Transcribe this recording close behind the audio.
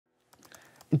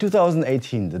In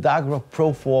 2018, the Darkrock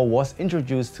Pro 4 was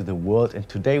introduced to the world, and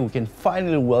today we can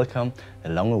finally welcome the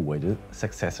long-awaited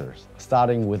successors,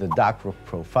 starting with the Darkrock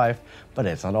Pro 5. But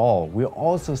that's not all. We're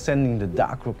also sending the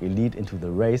Darkrock Elite into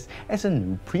the race as a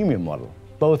new premium model.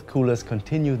 Both coolers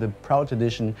continue the proud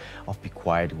tradition of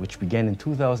bequiet, which began in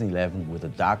 2011 with the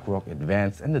Darkrock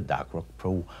Advanced and the Darkrock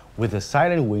Pro with the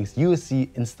Silent Wings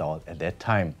USC installed at that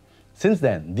time. Since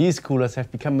then, these coolers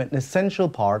have become an essential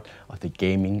part of the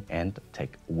gaming and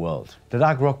tech world. The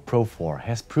Darkrock Pro 4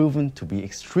 has proven to be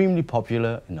extremely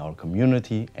popular in our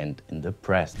community and in the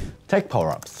press. Tech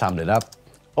power-ups summed it up.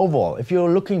 Overall, if you're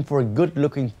looking for a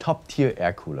good-looking top-tier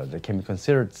air cooler that can be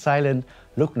considered silent,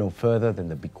 look no further than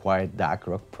the bequiet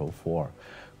Darkrock Pro 4.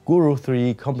 Guru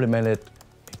 3 complemented,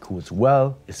 it cools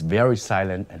well, is very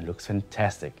silent and looks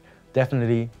fantastic.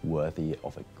 Definitely worthy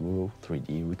of a Guru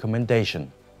 3D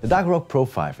recommendation. The Darkrock Pro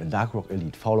 5 and Darkrock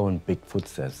Elite follow in big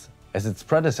footsteps, as its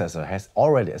predecessor has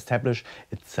already established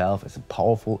itself as a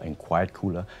powerful and quiet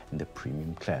cooler in the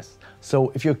premium class. So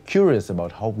if you're curious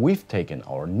about how we've taken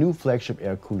our new flagship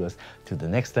air coolers to the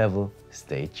next level,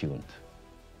 stay tuned.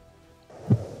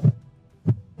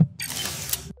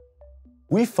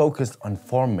 We focused on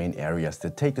 4 main areas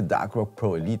that take the Darkrock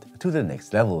Pro Elite to the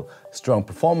next level: strong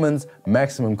performance,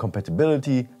 maximum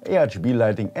compatibility, ARGB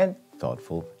lighting and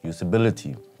thoughtful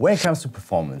usability. When it comes to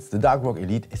performance, the Darkrock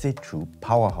Elite is a true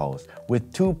powerhouse.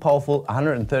 With 2 powerful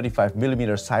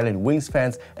 135mm silent wings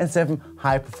fans and 7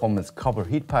 high-performance copper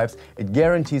heat pipes, it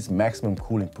guarantees maximum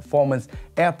cooling performance,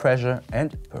 air pressure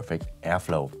and perfect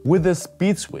airflow. With the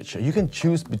speed switch, you can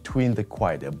choose between the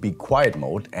bequiet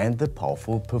mode and the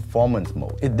powerful performance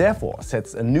mode. It therefore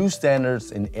sets a new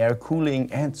standards in air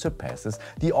cooling and surpasses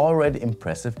the already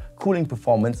impressive cooling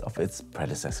performance of its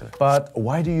predecessor. But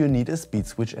why do you need a speed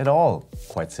switch at all?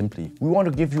 Quite simply, we want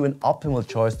to give you an optimal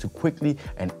choice to quickly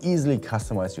and easily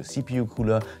customize your CPU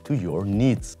cooler to your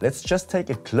needs. Let's just take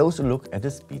a closer look at the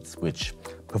speed switch.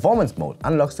 Performance mode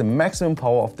unlocks the maximum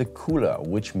power of the cooler,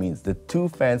 which means the 2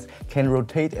 fans can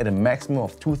rotate at a maximum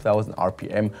of 2000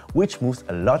 RPM, which moves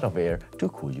a lot of air to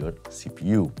cool your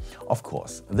CPU. Of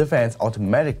course, the fans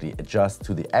automatically adjust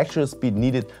to the actual speed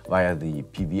needed via the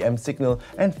PWM signal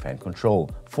and fan control.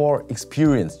 For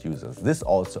experienced users, this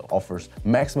also offers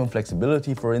maximum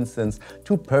flexibility, for instance,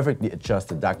 to perfectly adjust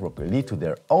the Darkrock Elite to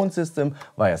their own system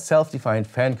via self-defined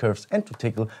fan curves and to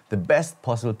tickle the best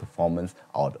possible performance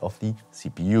out of the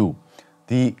CPU.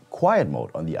 The quiet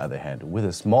mode, on the other hand, with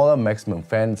a smaller maximum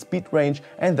fan speed range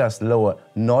and thus lower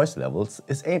noise levels,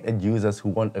 is aimed at users who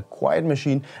want a quiet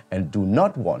machine and do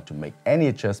not want to make any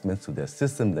adjustments to their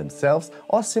system themselves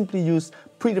or simply use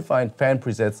predefined fan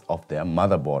presets of their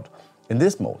motherboard. In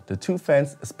this mode, the 2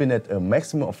 fans spin at a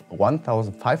maximum of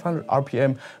 1500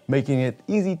 RPM, making it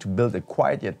easy to build a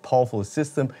quiet yet powerful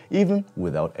system even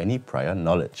without any prior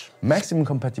knowledge. Maximum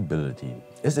compatibility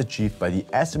is achieved by the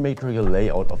asymmetrical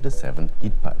layout of the 7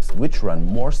 heat pipes, which run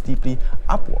more steeply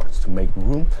upwards to make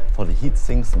room for the heat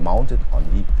sinks mounted on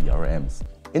the VRMs.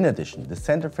 In addition, the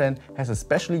center fan has a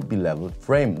specially beveled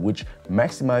frame, which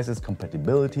maximizes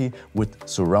compatibility with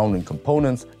surrounding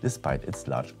components despite its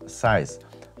large size.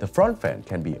 The front fan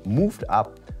can be moved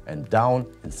up and down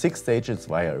in 6 stages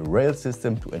via a rail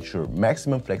system to ensure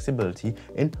maximum flexibility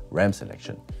in RAM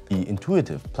selection. The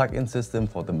intuitive plug-in system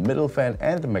for the middle fan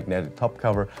and the magnetic top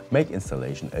cover make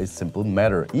installation a simple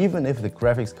matter, even if the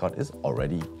graphics card is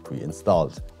already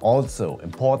pre-installed. Also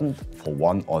important for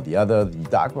one or the other, the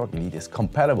Darkrock Elite is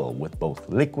compatible with both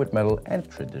liquid metal and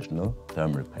traditional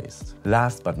thermal paste.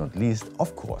 Last but not least,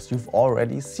 of course, you've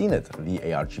already seen it, the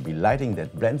ARGB lighting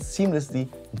that blends seamlessly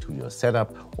into your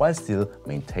setup while still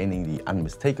maintaining the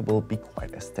unmistakable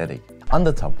bequiet aesthetic. On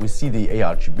the top we see the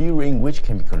ARGB ring, which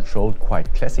can be controlled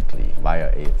quite classically via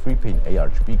a 3-pin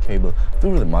ARGB cable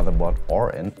through the motherboard or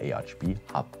an ARGB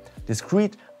hub.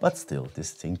 Discreet but still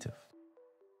distinctive.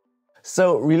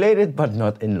 So, related but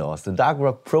not in-laws, the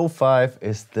Darkrock Pro 5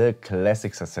 is the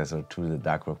classic successor to the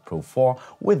Darkrock Pro 4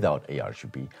 without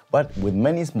ARGB, but with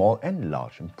many small and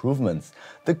large improvements.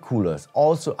 The cooler is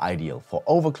also ideal for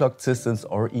overclocked systems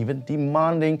or even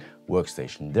demanding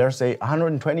workstation. There's a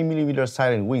 120mm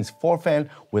silent wings 4 fan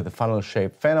with a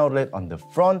funnel-shaped fan outlet on the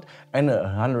front and a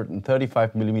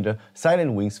 135mm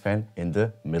silent wings fan in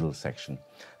the middle section.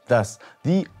 Thus,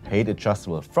 the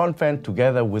height-adjustable front fan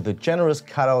together with the generous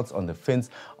cutouts on the fins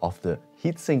of the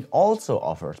heatsink also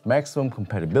offers maximum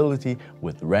compatibility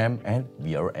with RAM and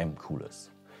VRM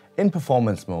coolers. In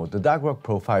performance mode, the Darkrock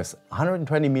Pro 5's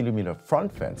 120mm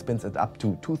front fan spins at up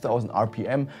to 2000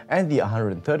 RPM and the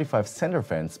 135 center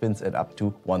fan spins at up to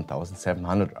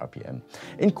 1700 RPM.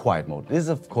 In quiet mode, this is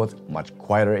of course much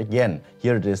quieter again.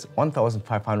 Here it is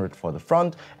 1500 for the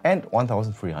front and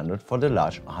 1300 for the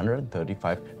large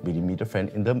 135mm fan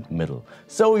in the middle.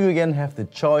 So you again have the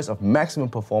choice of maximum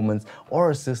performance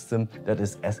or a system that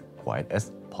is as quiet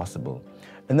as possible.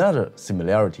 Another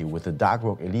similarity with the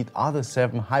Darkrock Elite are the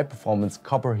 7 high-performance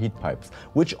copper heat pipes,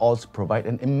 which also provide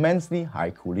an immensely high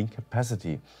cooling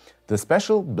capacity. The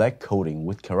special black coating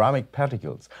with ceramic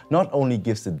particles not only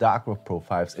gives the Darkrock Pro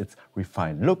 5s its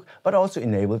refined look, but also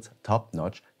enables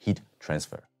top-notch heat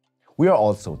transfer. We are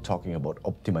also talking about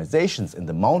optimizations in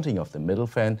the mounting of the middle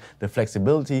fan, the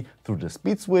flexibility through the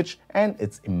speed switch, and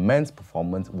its immense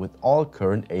performance with all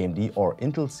current AMD or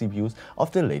Intel CPUs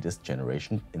of the latest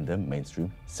generation in the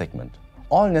mainstream segment.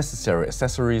 All necessary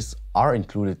accessories are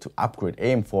included to upgrade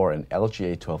AM4 and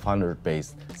LGA 1200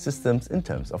 based systems in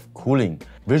terms of cooling.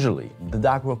 Visually, the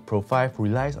Darkrock Pro 5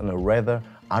 relies on a rather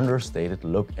understated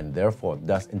look and therefore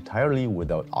does entirely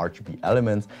without RGB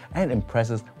elements and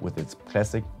impresses with its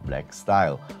classic black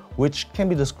style, which can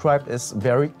be described as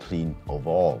very clean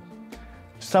overall.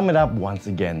 To sum it up once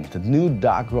again, the new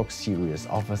Darkrock series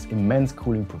offers immense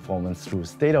cooling performance through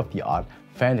state-of-the-art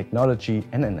fan technology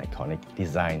and an iconic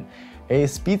design. A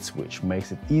speed switch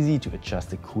makes it easy to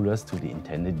adjust the coolers to the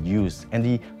intended use, and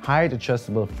the height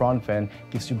adjustable front fan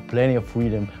gives you plenty of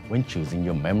freedom when choosing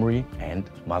your memory and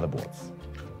motherboards.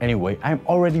 Anyway, I'm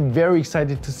already very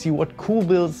excited to see what cool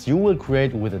builds you will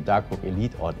create with the Darkrock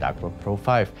Elite or Darkrock Pro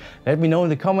 5. Let me know in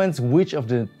the comments which of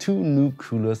the 2 new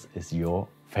coolers is your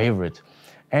favorite.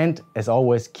 And as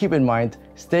always, keep in mind,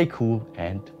 stay cool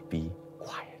and be